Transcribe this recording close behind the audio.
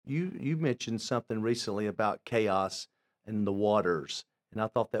you mentioned something recently about chaos and the waters, and I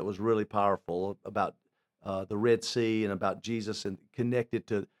thought that was really powerful about the Red Sea and about Jesus and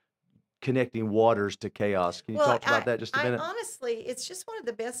connecting waters to chaos. Can you Well, talk about that just a I minute? honestly, it's just one of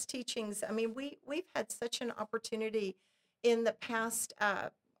the best teachings. I mean, we've had such an opportunity in the past,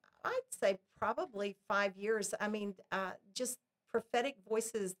 I'd say probably 5 years. I mean, just prophetic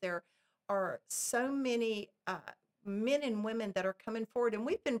voices. There are so many men and women that are coming forward, and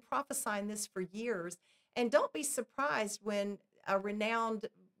we've been prophesying this for years. And don't be surprised when a renowned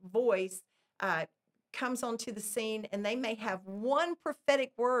voice uh, comes onto the scene and they may have one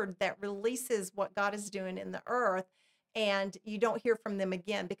prophetic word that releases what God is doing in the earth, and you don't hear from them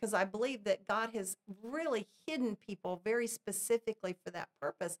again, because I believe that God has really hidden people very specifically for that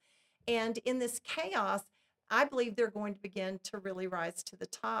purpose. And in this chaos, I believe they're going to begin to really rise to the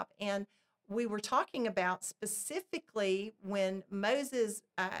top. And we were talking about specifically when Moses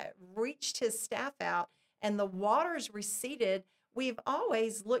reached his staff out and the waters receded. We've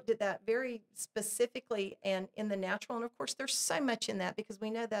always looked at that very specifically and in the natural. And of course, there's so much in that, because we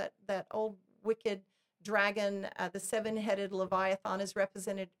know that that old wicked dragon, the seven-headed Leviathan, is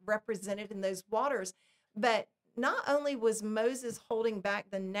represented in those waters. But not only was Moses holding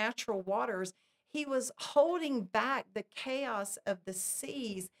back the natural waters, he was holding back the chaos of the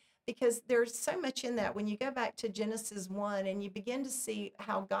seas, because there's so much in that. When you go back to Genesis 1 and you begin to see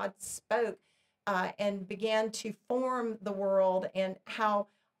how God spoke and began to form the world, and how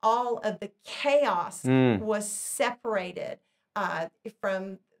all of the chaos Mm. was separated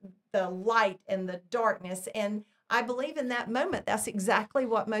from the light and the darkness. And I believe in that moment, that's exactly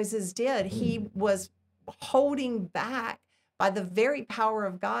what Moses did. He was holding back, by the very power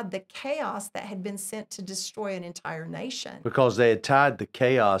of God, the chaos that had been sent to destroy an entire nation. Because they had tied the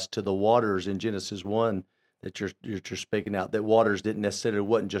chaos to the waters in Genesis 1 that you're speaking out. That waters didn't necessarily,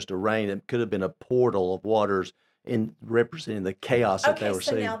 wasn't just a rain. It could have been a portal of waters in representing the chaos that they Okay, were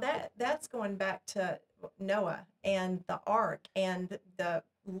so now seeing. that's going back to Noah and the ark and the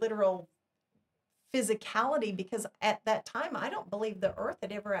literal physicality, because at that time I don't believe the earth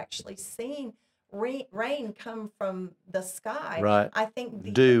had ever actually seen rain come from the sky. Right. I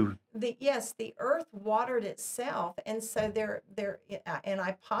think Do. the yes, the earth watered itself. And so there and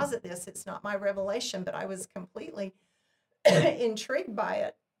I posit this, it's not my revelation, but I was completely intrigued by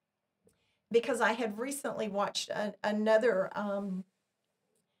it, because I had recently watched another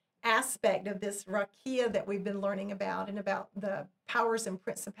aspect of this rakia that we've been learning about, and about the powers and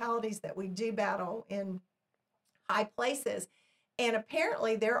principalities that we do battle in high places. And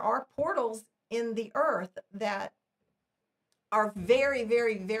apparently there are portals in the earth that are very,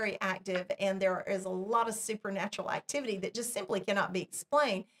 very, very active, and there is a lot of supernatural activity that just simply cannot be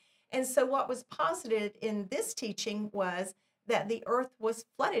explained. And so what was posited in this teaching was that the earth was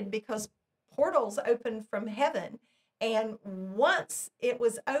flooded because portals opened from heaven. And once it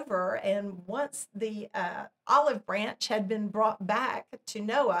was over, and once the olive branch had been brought back to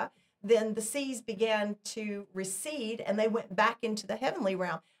Noah, then the seas began to recede and they went back into the heavenly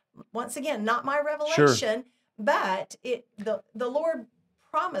realm. Once again, not my Sure. revelation, but the Lord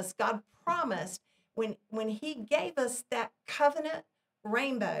promised, God promised, when He gave us that covenant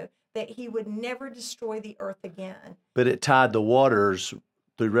rainbow, that He would never destroy the earth again. But it tied the waters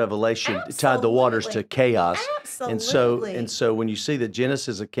through Revelation. It tied the waters to Absolutely. chaos. And Absolutely. so when you see the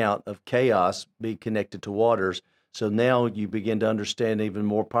Genesis account of chaos be connected to waters, so now you begin to understand even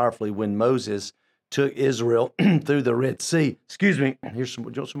more powerfully when Moses took Israel through the Red Sea. Excuse me. Here's some.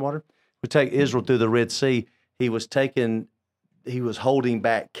 Do you want some water? We take Israel through the Red Sea. He was taking. He was holding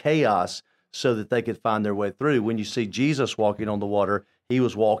back chaos so that they could find their way through. When you see Jesus walking on the water, he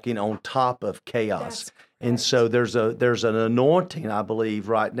was walking on top of chaos. That's And correct. so there's an anointing, I believe,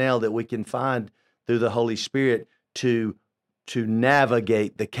 right now that we can find through the Holy Spirit to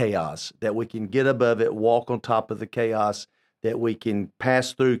navigate the chaos, that we can get above it, walk on top of the chaos, that we can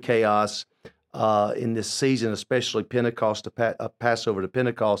pass through chaos in this season, especially Pentecost to Passover to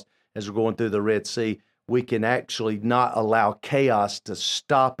Pentecost, as we're going through the Red Sea. We can actually not allow chaos to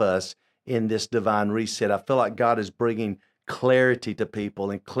stop us in this divine reset. I feel like God is bringing clarity to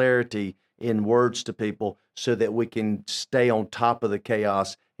people and clarity in words to people so that we can stay on top of the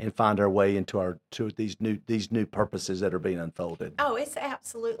chaos and find our way into these new purposes that are being unfolded. Oh, it's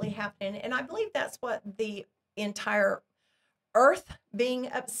absolutely happening. And I believe that's what the entire earth being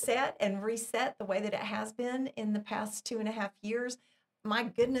upset and reset the way that it has been in the past 2.5 years. My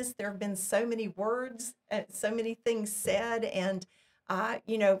goodness, there have been so many words, so many things said. And,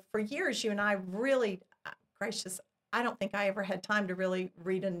 for years, you and I really, gracious, I don't think I ever had time to really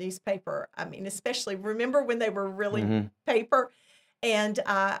read a newspaper. I mean, especially remember when they were really Mm-hmm. paper. And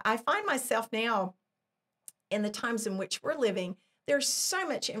I find myself now in the times in which we're living, there's so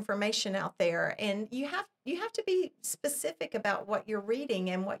much information out there, and you have to be specific about what you're reading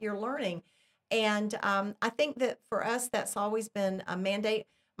and what you're learning. And I think that for us, that's always been a mandate.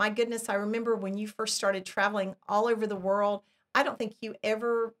 My goodness, I remember when you first started traveling all over the world. I don't think you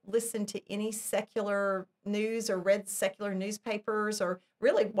ever listened to any secular news or read secular newspapers or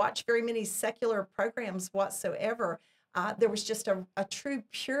really watched very many secular programs whatsoever. There was just a true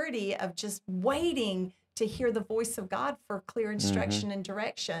purity of just waiting to hear the voice of God for clear Hmm. instruction and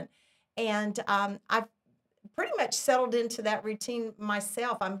direction. And I've pretty much settled into that routine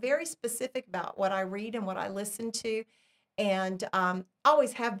myself. I'm very specific about what I read and what I listen to, and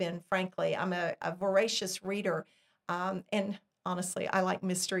always have been, frankly. I'm a voracious reader. And honestly, I like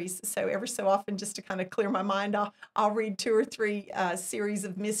mysteries. So every so often, just to kind of clear my mind, I'll read two or three series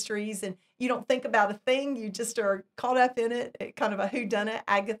of mysteries, and you don't think about a thing. You just are caught up in it, kind of a whodunit,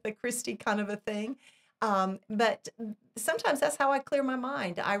 Agatha Christie kind of a thing. But sometimes that's how I clear my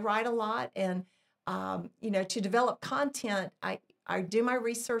mind. I write a lot, and to develop content, I do my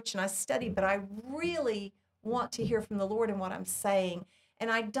research and I study, but I really want to hear from the Lord in what I'm saying. And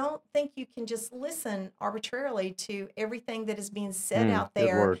I don't think you can just listen arbitrarily to everything that is being said out Good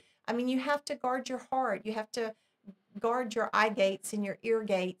there. word. I mean, you have to guard your heart. You have to guard your eye gates and your ear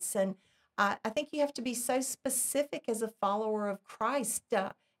gates. And I think you have to be so specific as a follower of Christ,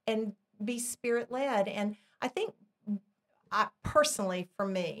 and be spirit led. And I think, personally, for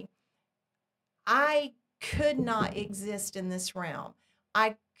me, I could not exist in this realm.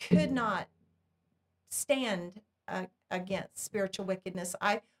 I could not stand against spiritual wickedness.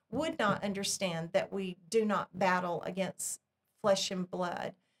 I would not understand that we do not battle against flesh and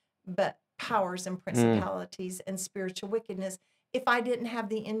blood, but powers and Mm, principalities and spiritual wickedness if I didn't have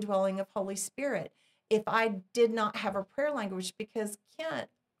the indwelling of Holy Spirit, if I did not have a prayer language, because Kent,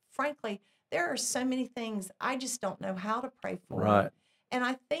 frankly, there are so many things I just don't know how to pray for. right. And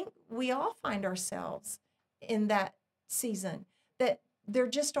I think we all find ourselves in that season that there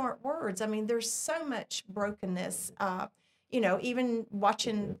just aren't words. I mean, there's so much brokenness. Even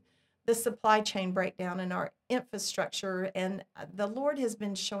watching the supply chain breakdown in our infrastructure, and the Lord has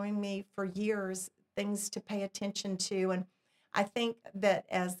been showing me for years things to pay attention to. And I think that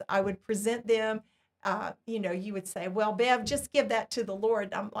as I would present them, you would say, "Well, Bev, just give that to the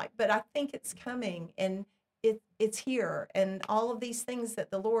Lord." I'm like, "But I think it's coming, and it's here, and all of these things that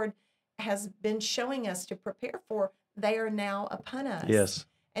the Lord has been showing us to prepare for, they are now upon us." Yes.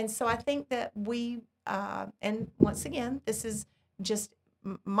 And so I think that and once again, this is just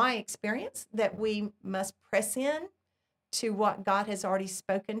my experience, that we must press in to what God has already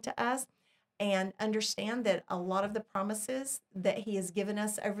spoken to us, and understand that a lot of the promises that He has given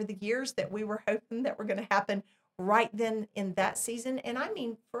us over the years that we were hoping that were going to happen right then in that season. And I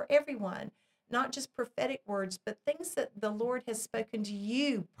mean, for everyone, not just prophetic words, but things that the Lord has spoken to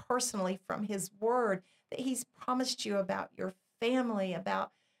you personally from His Word, that He's promised you about your family,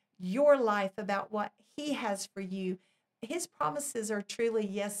 about your life, about what He has for you. His promises are truly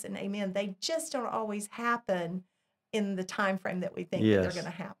yes and amen. They just don't always happen in the time frame that we think that they're going Yes. to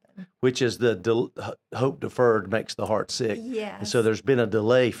happen. Which is the hope deferred makes the heart sick. And so Yes. there's been a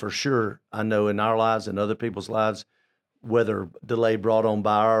delay for sure. I know in our lives and other people's lives, whether delay brought on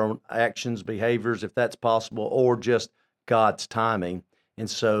by our own actions, behaviors, if that's possible, or just God's timing. And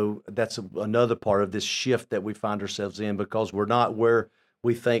so that's another part of this shift that we find ourselves in, because we're not where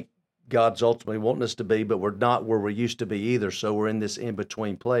we think God's ultimately wanting us to be, but we're not where we used to be either. So we're in this in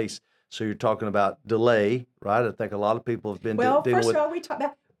between place. So you're talking about delay, right? I think a lot of people have been Well, dealing first of with, all, we talk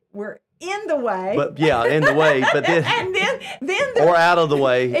about we're in the way, but yeah, in the way, but then, and then or out of the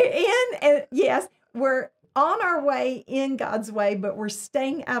way. and yes, we're on our way in God's way, but we're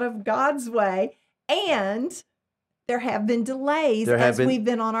staying out of God's way, and there have been delays There have as been, we've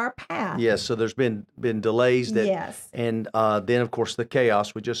been on our path. yes, so there's been delays that, Yes. and then of course the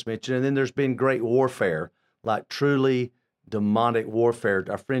chaos we just mentioned, and then there's been great warfare, like truly demonic warfare.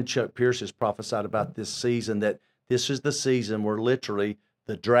 Our friend Chuck Pierce has prophesied about this season, that this is the season where literally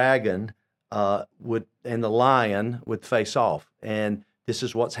the dragon would and the lion would face off, and this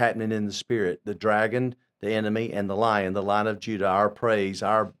is what's happening in the spirit. The dragon, the enemy, and the Lion of Judah, our praise,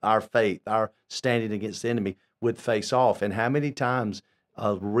 our faith, our standing against the enemy, would face off. And how many times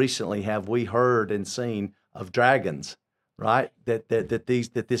recently have we heard and seen of dragons, right? That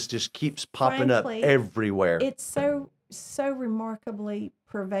this just keeps popping up Frankly, everywhere. it's so remarkably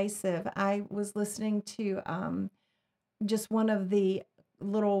pervasive. I was listening to just one of the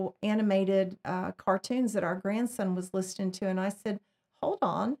little animated cartoons that our grandson was listening to, and I said, "Hold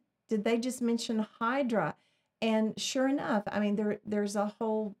on, did they just mention Hydra?" And sure enough, I mean, there's a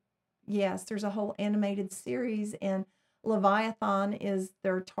whole, yes, there's a whole animated series, and Leviathan is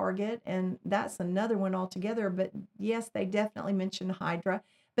their target, and that's another one altogether. But yes, they definitely mention Hydra.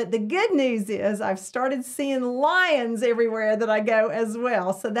 But the good news is I've started seeing lions everywhere that I go as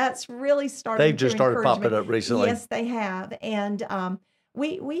well. So that's really starting They've to just started encourage popping me. up recently. Yes, they have. And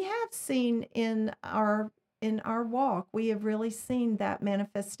we have seen in our walk, we have really seen that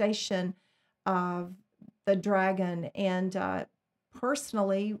manifestation of the dragon. And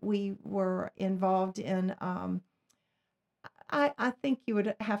personally, we were involved in, I think you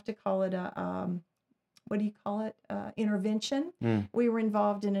would have to call it a, what do you call it? Intervention. Mm. We were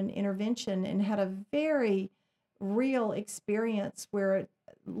involved in an intervention and had a very real experience where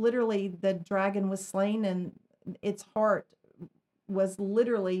literally the dragon was slain and its heart was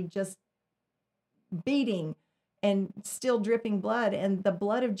literally just beating and still dripping blood, and the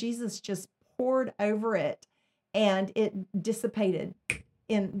blood of Jesus just poured over it, and it dissipated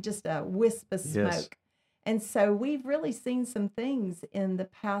in just a wisp of smoke. Yes. And so we've really seen some things in the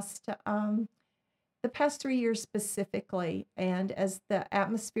past 3 years specifically. And as the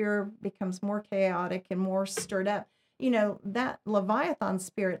atmosphere becomes more chaotic and more stirred up, that Leviathan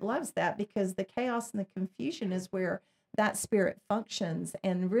spirit loves that, because the chaos and the confusion is where that spirit functions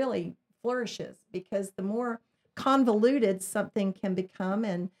and really flourishes, because the more convoluted something can become,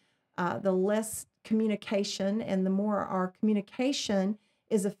 and the less communication, and the more our communication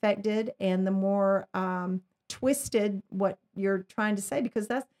is affected, and the more twisted what you're trying to say, because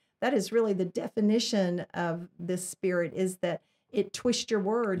that is really the definition of this spirit, is that it twists your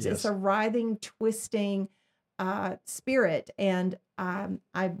words. Yes. It's a writhing, twisting spirit. And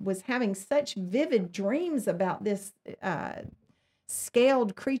I was having such vivid dreams about this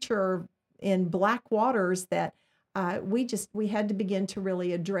scaled creature in black waters that we had to begin to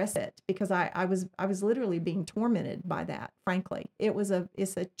really address it, because I was literally being tormented by that. Frankly,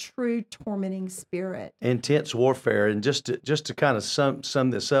 it's a true tormenting spirit. Intense warfare. And just to kind of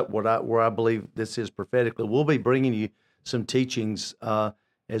sum this up, where I believe this is prophetically, we'll be bringing you some teachings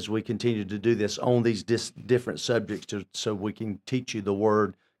as we continue to do this on these different subjects, so we can teach you the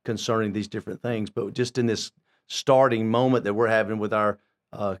word concerning these different things. But just in this starting moment that we're having with our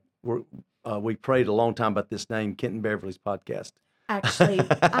we prayed a long time about this name, Kenton Beverly's podcast. Actually,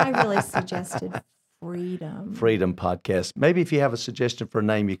 I really suggested Freedom. Freedom Podcast. Maybe if you have a suggestion for a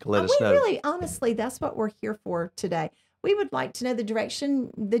name, you can let us know. Really, honestly, that's what we're here for today. We would like to know the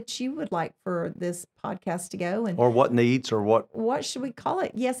direction that you would like for this podcast to go, and or what needs, or what should we call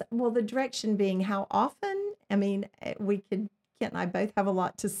it? Yes, well, the direction being how often. I mean, Kent and I both have a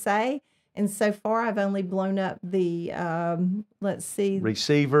lot to say. And so far, I've only blown up the, let's see.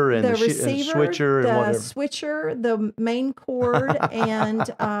 Receiver and the receiver, and switcher and whatever. The switcher, the main cord,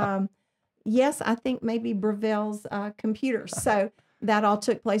 and yes, I think maybe Bravel's computer. So that all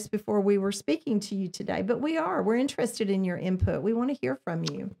took place before we were speaking to you today. But we're interested in your input. We want to hear from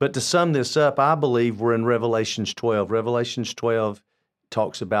you. But to sum this up, I believe we're in Revelations 12. Revelations 12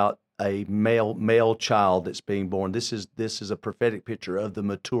 talks about a male child that's being born. This is a prophetic picture of the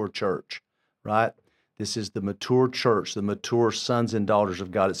mature church, right? This is the mature church, the mature sons and daughters of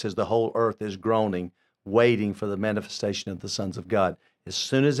God. It says the whole earth is groaning, waiting for the manifestation of the sons of God. As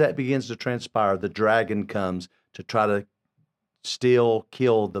soon as that begins to transpire, the dragon comes to try to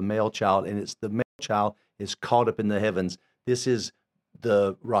kill the male child, and it's the male child is caught up in the heavens. This is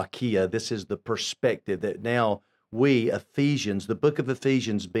the rakia. This is the perspective that now we, Ephesians, the book of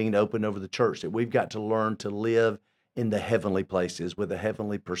Ephesians being opened over the church, that we've got to learn to live in the heavenly places with a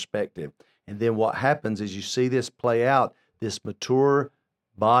heavenly perspective. And then what happens is you see this play out, this mature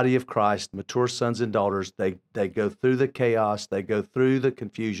body of Christ, mature sons and daughters, they go through the chaos, they go through the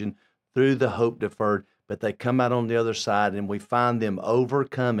confusion, through the hope deferred, but they come out on the other side, and we find them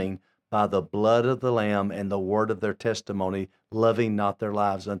overcoming by the blood of the Lamb and the word of their testimony, loving not their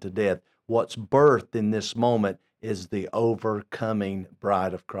lives unto death. What's birthed in this moment is the overcoming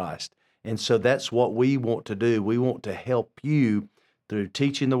bride of Christ. And so that's what we want to do. We want to help you through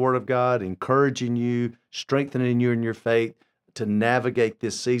teaching the Word of God, encouraging you, strengthening you in your faith to navigate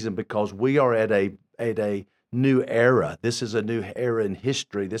this season, because we are at a new era. This is a new era in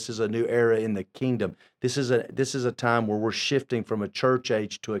history. This is a new era in the kingdom. This is a time where we're shifting from a church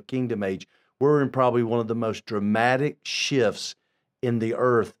age to a kingdom age. We're in probably one of the most dramatic shifts in the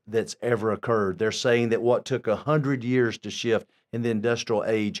earth that's ever occurred. They're saying that what took 100 years to shift in the industrial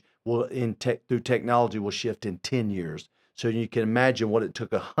age through technology will shift in 10 years. So you can imagine what it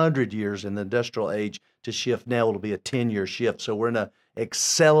took 100 years in the industrial age to shift. Now it'll be a 10-year shift. So we're in an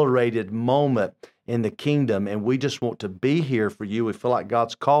accelerated moment in the kingdom, and we just want to be here for you. We feel like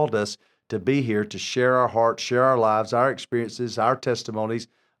God's called us to be here to share our hearts, share our lives, our experiences, our testimonies,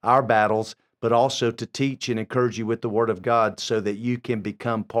 our battles, but also to teach and encourage you with the Word of God so that you can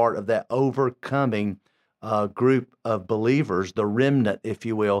become part of that overcoming group of believers, the remnant, if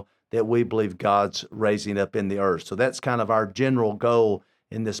you will, that we believe God's raising up in the earth. So that's kind of our general goal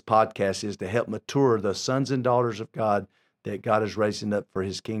in this podcast, is to help mature the sons and daughters of God that God is raising up for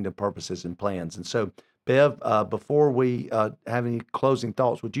his kingdom purposes and plans. And so, Bev, before we have any closing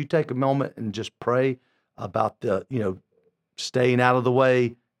thoughts, would you take a moment and just pray about the, staying out of the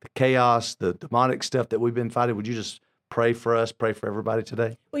way, the chaos, the demonic stuff that we've been fighting? Would you just pray for us, pray for everybody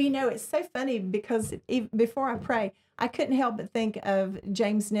today? Well, it's so funny because before I pray, I couldn't help but think of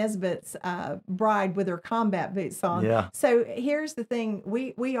James Nesbitt's bride with her combat boots on. Yeah. So here's the thing.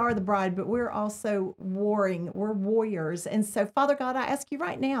 We are the bride, but we're also warring. We're warriors. And so, Father God, I ask you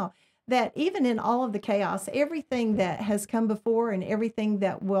right now that even in all of the chaos, everything that has come before and everything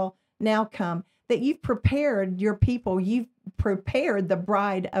that will now come, that you've prepared your people. You've prepared the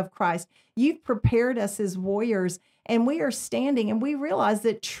bride of Christ. You've prepared us as warriors. And we are standing, and we realize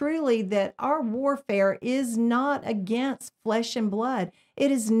that truly that our warfare is not against flesh and blood.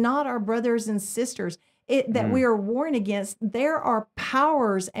 It is not our brothers and sisters that we are warring against. There are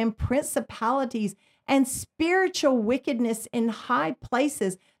powers and principalities and spiritual wickedness in high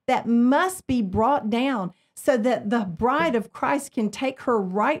places that must be brought down so that the bride of Christ can take her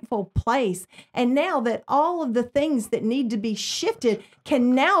rightful place. And now that all of the things that need to be shifted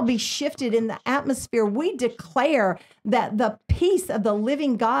can now be shifted in the atmosphere, we declare that the peace of the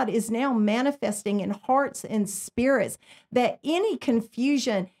living God is now manifesting in hearts and spirits, that any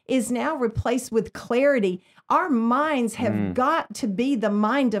confusion is now replaced with clarity. Our minds have got to be the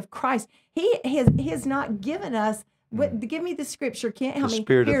mind of Christ. He has not given us, give me the scripture, can't help me. The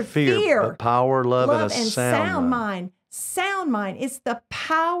spirit of fear, but power, love, and a sound mind. Sound mind. It's the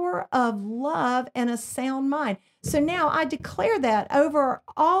power of love and a sound mind. So now I declare that over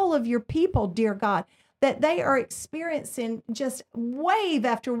all of your people, dear God, that they are experiencing just wave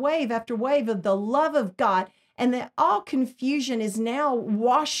after wave after wave of the love of God, and that all confusion is now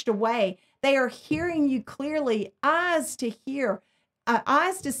washed away. They are hearing you clearly, eyes to hear,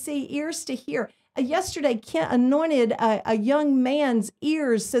 eyes to see, ears to hear. Yesterday, Kent anointed a young man's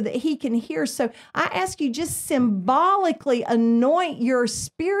ears so that he can hear. So I ask you, just symbolically anoint your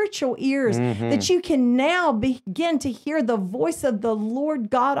spiritual ears that you can now begin to hear the voice of the Lord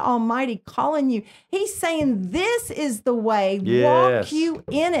God Almighty calling you. He's saying, this is the way. Yes. Walk you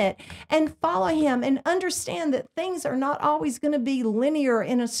in it and follow him, and understand that things are not always going to be linear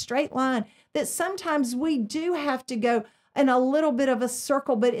in a straight line, that sometimes we do have to go in a little bit of a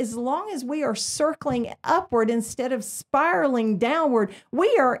circle, but as long as we are circling upward instead of spiraling downward,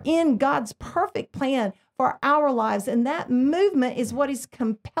 we are in God's perfect plan for our lives. And that movement is what is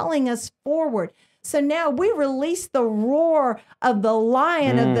compelling us forward. So now we release the roar of the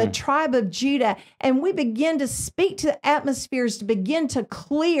lion of the tribe of Judah, and we begin to speak to the atmospheres to begin to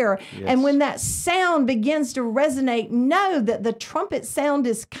clear. Yes. And when that sound begins to resonate, know that the trumpet sound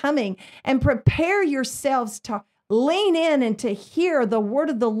is coming, and prepare yourselves to lean in and to hear the word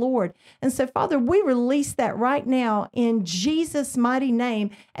of the Lord. And so, Father, we release that right now in Jesus' mighty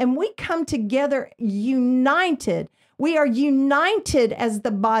name. And we come together united. We are united as the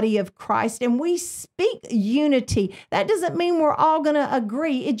body of Christ, and we speak unity. That doesn't mean we're all going to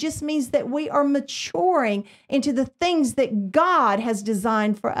agree. It just means that we are maturing into the things that God has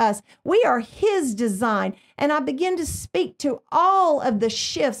designed for us. We are his design. And I begin to speak to all of the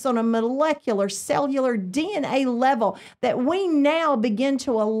shifts on a molecular, cellular, DNA level, that we now begin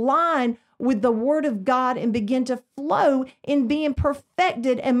to align with the word of God and begin to flow in being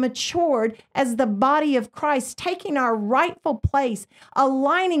perfected and matured as the body of Christ, taking our rightful place,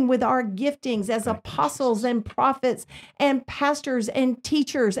 aligning with our giftings as apostles and prophets and pastors and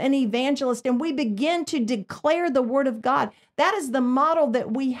teachers and evangelists. And we begin to declare the word of God. That is the model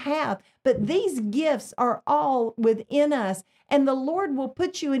that we have. But these gifts are all within us. And the Lord will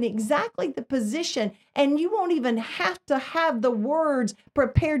put you in exactly the position, and you won't even have to have the words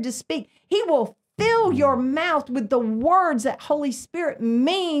prepared to speak. He will fill your mouth with the words that Holy Spirit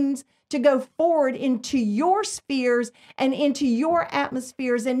means to go forward into your spheres and into your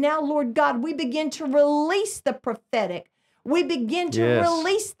atmospheres. And now, Lord God, we begin to release the prophetic. We begin to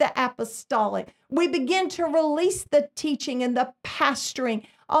release the apostolic. We begin to release the teaching and the pastoring.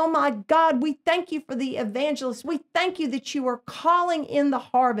 Oh my God, we thank you for the evangelists. We thank you that you are calling in the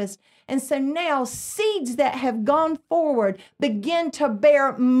harvest. And so now seeds that have gone forward begin to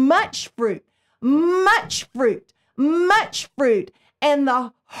bear much fruit, much fruit, much fruit. And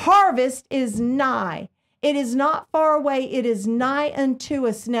the harvest is nigh. It is not far away. It is nigh unto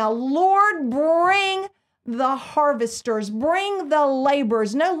us. Now, Lord, bring the harvesters, bring the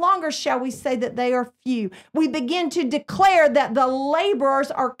laborers. No longer shall we say that they are few. We begin to declare that the laborers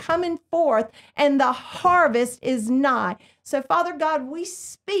are coming forth and the harvest is nigh. So, Father God, we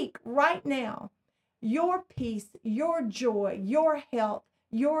speak right now your peace, your joy, your health,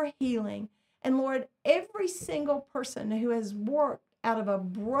 your healing. And Lord, every single person who has worked out of a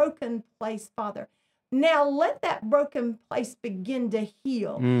broken place, Father, now let that broken place begin to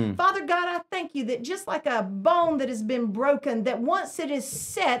heal. Father God, I thank you that just like a bone that has been broken, that once it is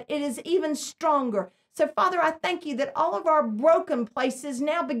set, it is even stronger. So, Father, I thank you that all of our broken places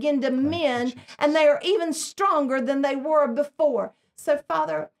now begin to mend, and they are even stronger than they were before. So,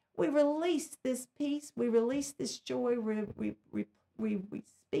 Father, we release this peace. We release this joy. We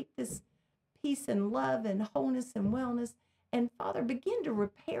speak this peace and love and wholeness and wellness. And, Father, begin to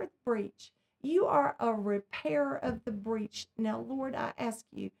repair the breach. You are a repairer of the breach. Now, Lord, I ask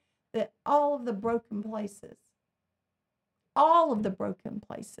you that all of the broken places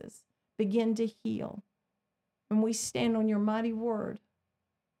begin to heal. And we stand on your mighty word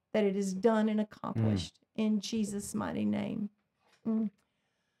that it is done and accomplished in Jesus' mighty name.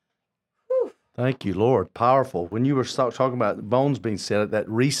 Thank you, Lord. Powerful. When you were talking about the bones being set, that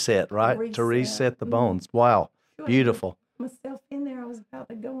reset, right? To reset the bones. Wow. Beautiful. Myself in there, I was about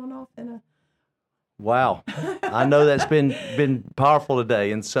to go on off in a... Wow. I know that's been powerful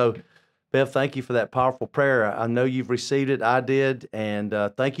today. And so, Bev, thank you for that powerful prayer. I know you've received it. I did. And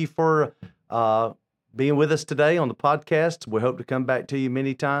thank you for being with us today on the podcast. We hope to come back to you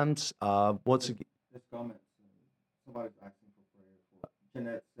many times. Once again. This comment, somebody's asking for prayer for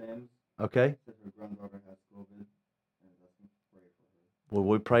Jeanette Sims. Okay. Said her granddaughter has COVID and is asking for prayer for her. Well,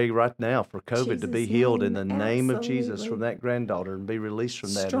 we pray right now for COVID to be Jesus' healed in name, the name of Jesus absolutely. from that granddaughter and be released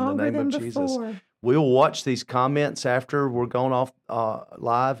from that Stronger in the name than of Jesus. before. We'll watch these comments after we're going off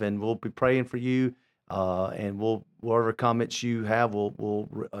live, and we'll be praying for you. And whatever comments you have,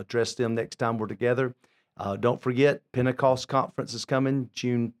 we'll address them next time we're together. Don't forget, Pentecost Conference is coming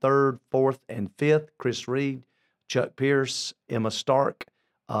June 3rd, 4th, and 5th. Chris Reed, Chuck Pierce, Emma Stark.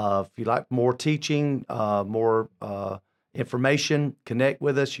 If you like more teaching, more information, connect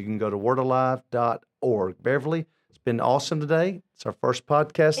with us. You can go to wordalive.org. Beverly, it's been awesome today. It's our first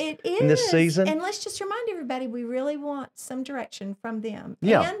podcast in this season. And let's just remind everybody, we really want some direction from them.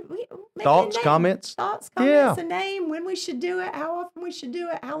 Yeah. And maybe Thoughts, a name. comments? Thoughts, Yeah. comments, a name, when we should do it, how often we should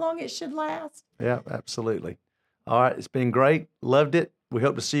do it, how long it should last. Yeah, absolutely. All right. It's been great. Loved it. We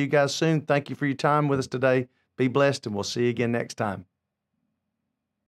hope to see you guys soon. Thank you for your time with us today. Be blessed, and we'll see you again next time.